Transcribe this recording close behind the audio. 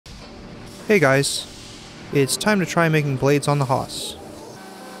Hey guys, it's time to try making blades on the Haas.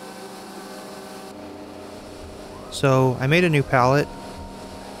 So I made a new pallet,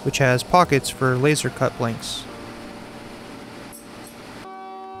 which has pockets for laser cut blanks.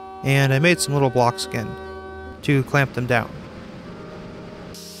 And I made some little blocks again, to clamp them down.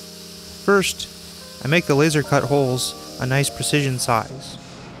 First, I make the laser cut holes a nice precision size.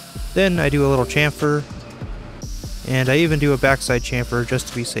 Then I do a little chamfer, and I even do a backside chamfer just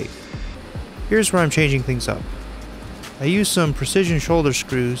to be safe. Here's where I'm changing things up. I use some precision shoulder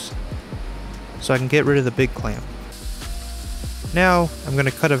screws so I can get rid of the big clamp. Now I'm going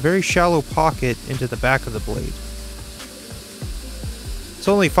to cut a very shallow pocket into the back of the blade. It's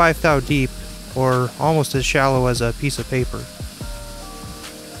only 5 thou deep, or almost as shallow as a piece of paper.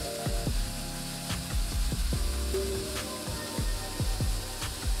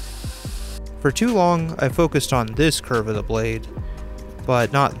 For too long I focused on this curve of the blade,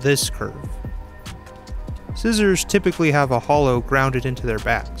 but not this curve. Scissors typically have a hollow grounded into their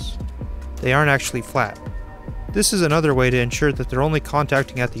backs. They aren't actually flat. This is another way to ensure that they're only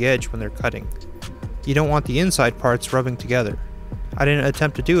contacting at the edge when they're cutting. You don't want the inside parts rubbing together. I didn't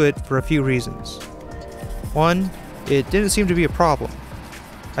attempt to do it for a few reasons. One, it didn't seem to be a problem.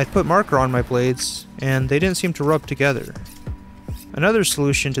 I put marker on my blades, and they didn't seem to rub together. Another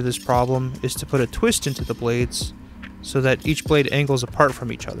solution to this problem is to put a twist into the blades so that each blade angles apart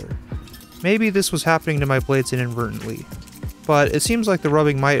from each other. Maybe this was happening to my blades inadvertently, but it seems like the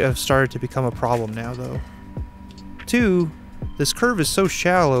rubbing might have started to become a problem now though. 2, this curve is so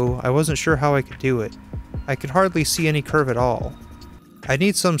shallow I wasn't sure how I could do it. I could hardly see any curve at all. I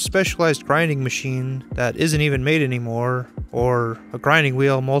need some specialized grinding machine that isn't even made anymore, or a grinding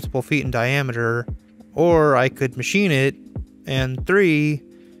wheel multiple feet in diameter, or I could machine it. And 3,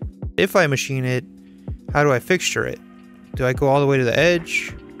 if I machine it, how do I fixture it? Do I go all the way to the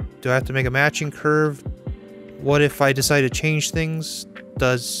edge? Do I have to make a matching curve? What if I decide to change things?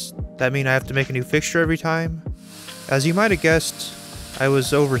 Does that mean I have to make a new fixture every time? As you might have guessed, I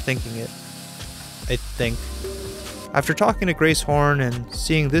was overthinking it, I think. After talking to Grace Horn and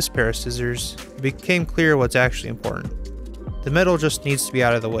seeing this pair of scissors, it became clear what's actually important. The metal just needs to be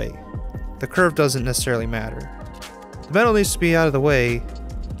out of the way. The curve doesn't necessarily matter. The metal needs to be out of the way,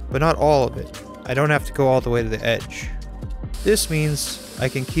 but not all of it. I don't have to go all the way to the edge. This means I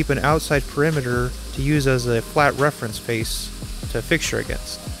can keep an outside perimeter to use as a flat reference face to fixture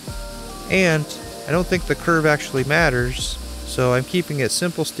against. And I don't think the curve actually matters, so I'm keeping it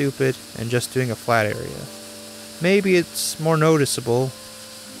simple stupid and just doing a flat area. Maybe it's more noticeable,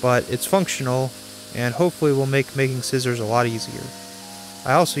 but it's functional and hopefully will make making scissors a lot easier.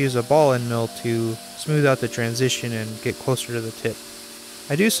 I also use a ball end mill to smooth out the transition and get closer to the tip.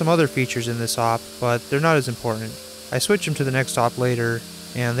 I do some other features in this op, but they're not as important. I switch them to the next op later,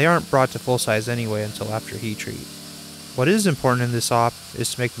 and they aren't brought to full size anyway until after heat treat. What is important in this op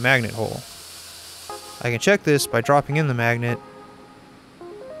is to make the magnet hole. I can check this by dropping in the magnet,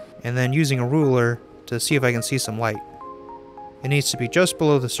 and then using a ruler to see if I can see some light. It needs to be just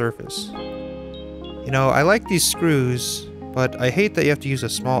below the surface. You know, I like these screws, but I hate that you have to use a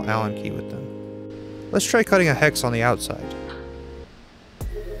small Allen key with them. Let's try cutting a hex on the outside.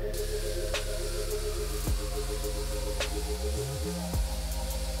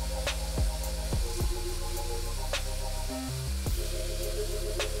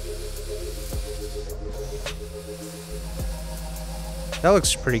 That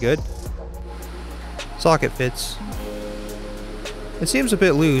looks pretty good. Socket fits. It seems a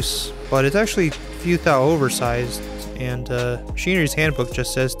bit loose, but it's actually few thou oversized, and Machinery's handbook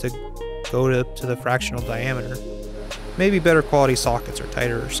just says to go to the fractional diameter. Maybe better quality sockets are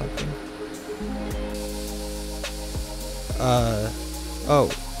tighter or something.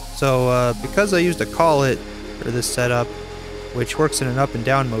 Because I used a collet for this setup, which works in an up and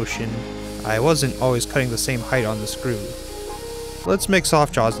down motion, I wasn't always cutting the same height on the screw. Let's make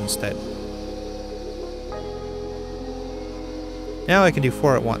soft jaws instead. Now I can do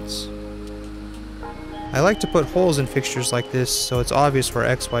 4 at once. I like to put holes in fixtures like this so it's obvious where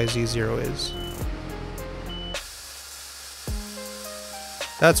XYZ0 is.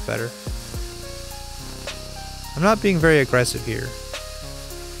 That's better. I'm not being very aggressive here.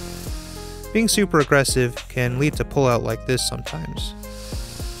 Being super aggressive can lead to pullout like this sometimes.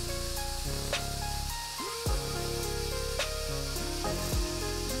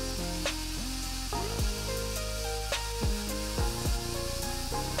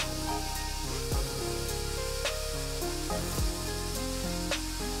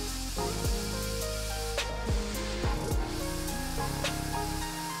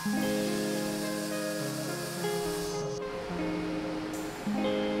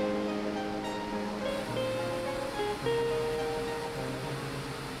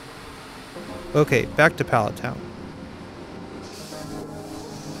 Okay, back to Pallet Town.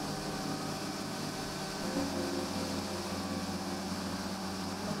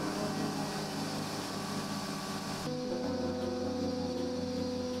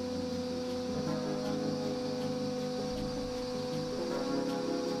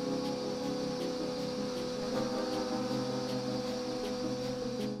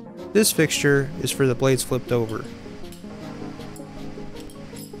 This fixture is for the blades flipped over.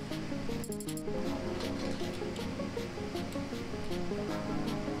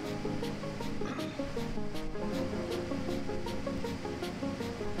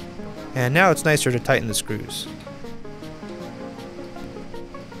 And now it's nicer to tighten the screws.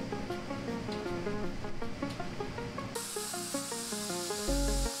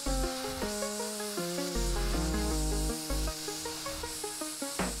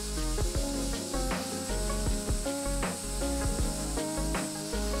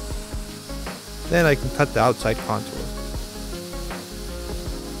 Then I can cut the outside contour.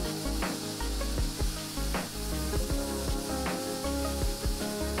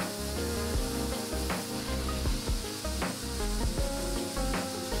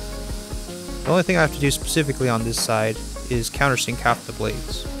 The only thing I have to do specifically on this side is countersink half the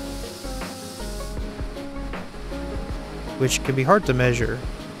blades, which can be hard to measure.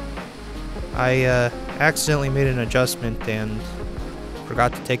 I accidentally made an adjustment and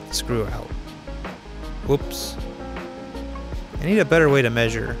forgot to take the screw out. Whoops. I need a better way to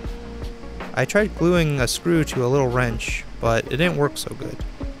measure. I tried gluing a screw to a little wrench, but it didn't work so good.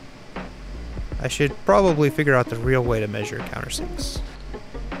 I should probably figure out the real way to measure countersinks.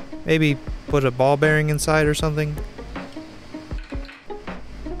 Maybe put a ball bearing inside or something?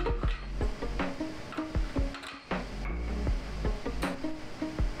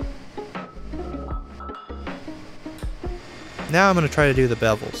 Now I'm going to try to do the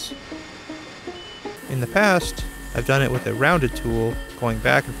bevels. In the past, I've done it with a rounded tool, going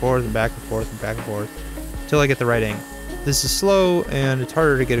back and forth and back and forth and back and forth, until I get the right angle. This is slow and it's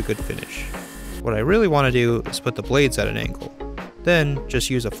harder to get a good finish. What I really want to do is put the blades at an angle, then just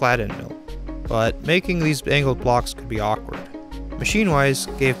use a flat end mill. But making these angled blocks could be awkward. Machine-Wise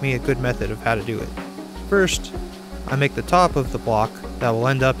gave me a good method of how to do it. First, I make the top of the block that will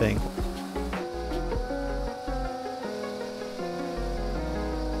end up angled.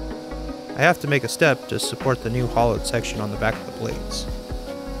 I have to make a step to support the new hollowed section on the back of the blades.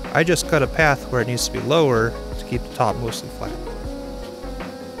 I just cut a path where it needs to be lower to keep the top mostly flat.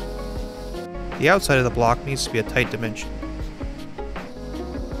 The outside of the block needs to be a tight dimension.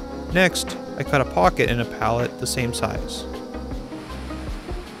 Next, I cut a pocket in a pallet the same size.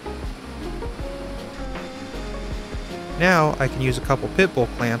 Now I can use a couple pit bull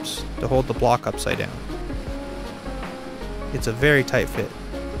clamps to hold the block upside down. It's a very tight fit.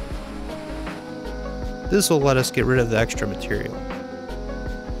 This will let us get rid of the extra material.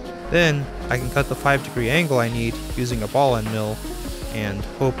 Then I can cut the 5-degree angle I need using a ball end mill and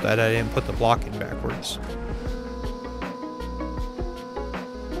hope that I didn't put the block in backwards.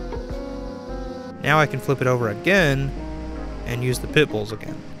 Now I can flip it over again and use the pit bulls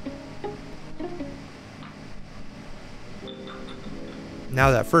again.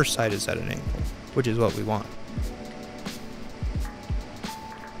 Now that first side is at an angle, which is what we want.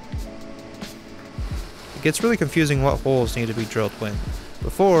 It gets really confusing what holes need to be drilled when.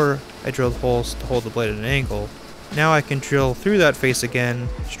 Before, I drilled holes to hold the blade at an angle. Now I can drill through that face again,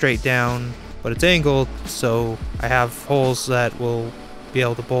 straight down, but it's angled, so I have holes that will be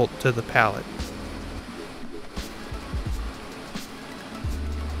able to bolt to the pallet.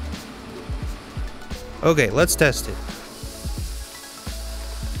 Okay, let's test it.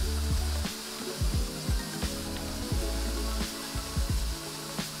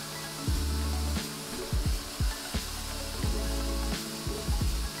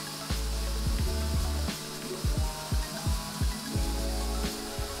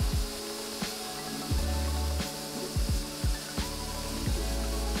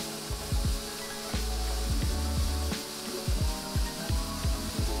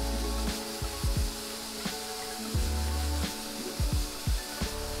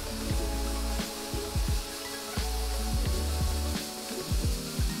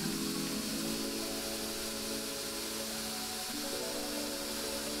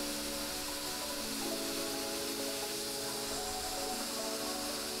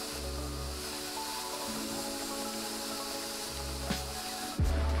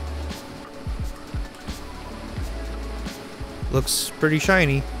 Looks pretty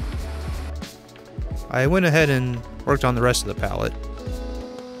shiny. I went ahead and worked on the rest of the pallet.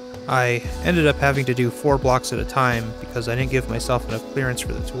 I ended up having to do 4 blocks at a time because I didn't give myself enough clearance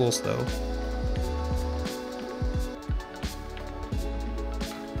for the tools though.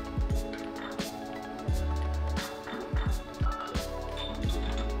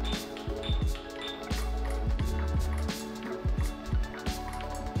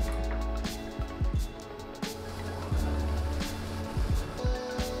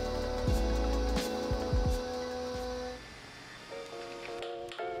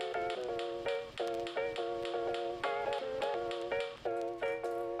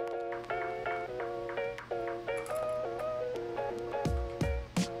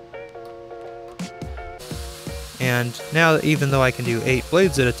 And now, even though I can do 8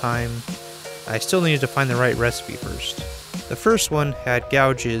 blades at a time, I still needed to find the right recipe first. The first one had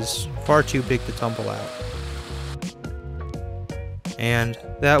gouges far too big to tumble out, and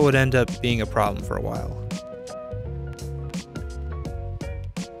that would end up being a problem for a while.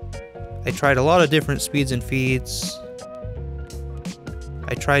 I tried a lot of different speeds and feeds.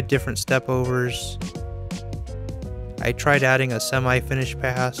 I tried different step overs. I tried adding a semi-finish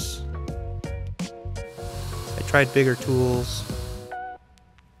pass. I tried bigger tools.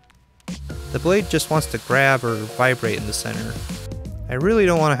 The blade just wants to grab or vibrate in the center. I really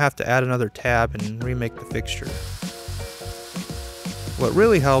don't want to have to add another tab and remake the fixture. What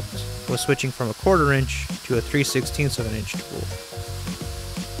really helped was switching from a 1/4 inch to a 3/16 of an inch tool.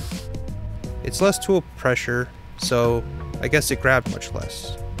 It's less tool pressure, so I guess it grabbed much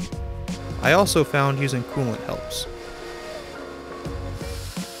less. I also found using coolant helps.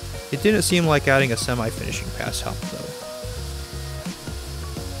 It didn't seem like adding a semi-finishing pass helped though.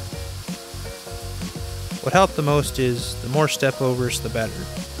 What helped the most is the more step overs the better.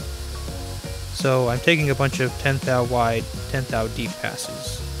 So I'm taking a bunch of 10 thou wide, 10 thou deep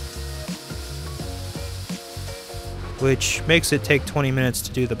passes, which makes it take 20 minutes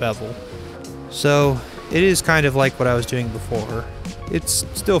to do the bevel. So it is kind of like what I was doing before. It's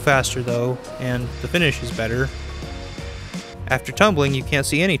still faster though, and the finish is better. After tumbling, you can't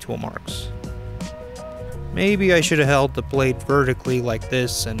see any tool marks. Maybe I should have held the blade vertically like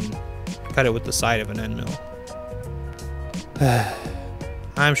this and cut it with the side of an end mill.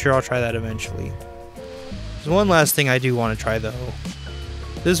 I'm sure I'll try that eventually. There's one last thing I do want to try though.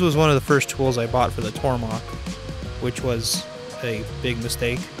 This was one of the first tools I bought for the Tormach, which was a big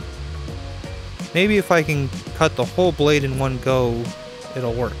mistake. Maybe if I can cut the whole blade in one go,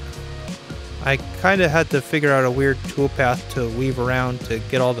 it'll work. I kinda had to figure out a weird toolpath to weave around to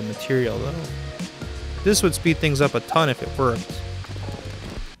get all the material though. This would speed things up a ton if it worked.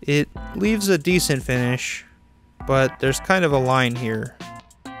 It leaves a decent finish, but there's kind of a line here.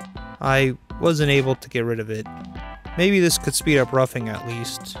 I wasn't able to get rid of it. Maybe this could speed up roughing at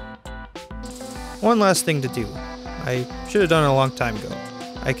least. One last thing to do. I should have done it a long time ago.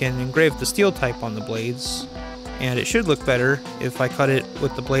 I can engrave the steel type on the blades, and it should look better if I cut it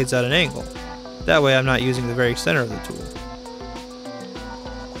with the blades at an angle. That way I'm not using the very center of the tool.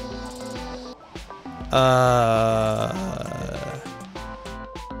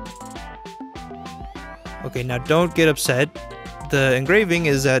 Okay, now don't get upset. The engraving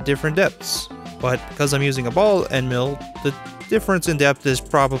is at different depths, but because I'm using a ball end mill, the difference in depth is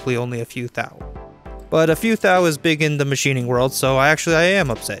probably only a few thou. But a few thou is big in the machining world, so I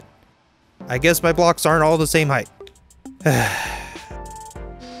am upset. I guess my blocks aren't all the same height.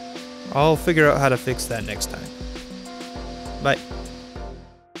 I'll figure out how to fix that next time. Bye.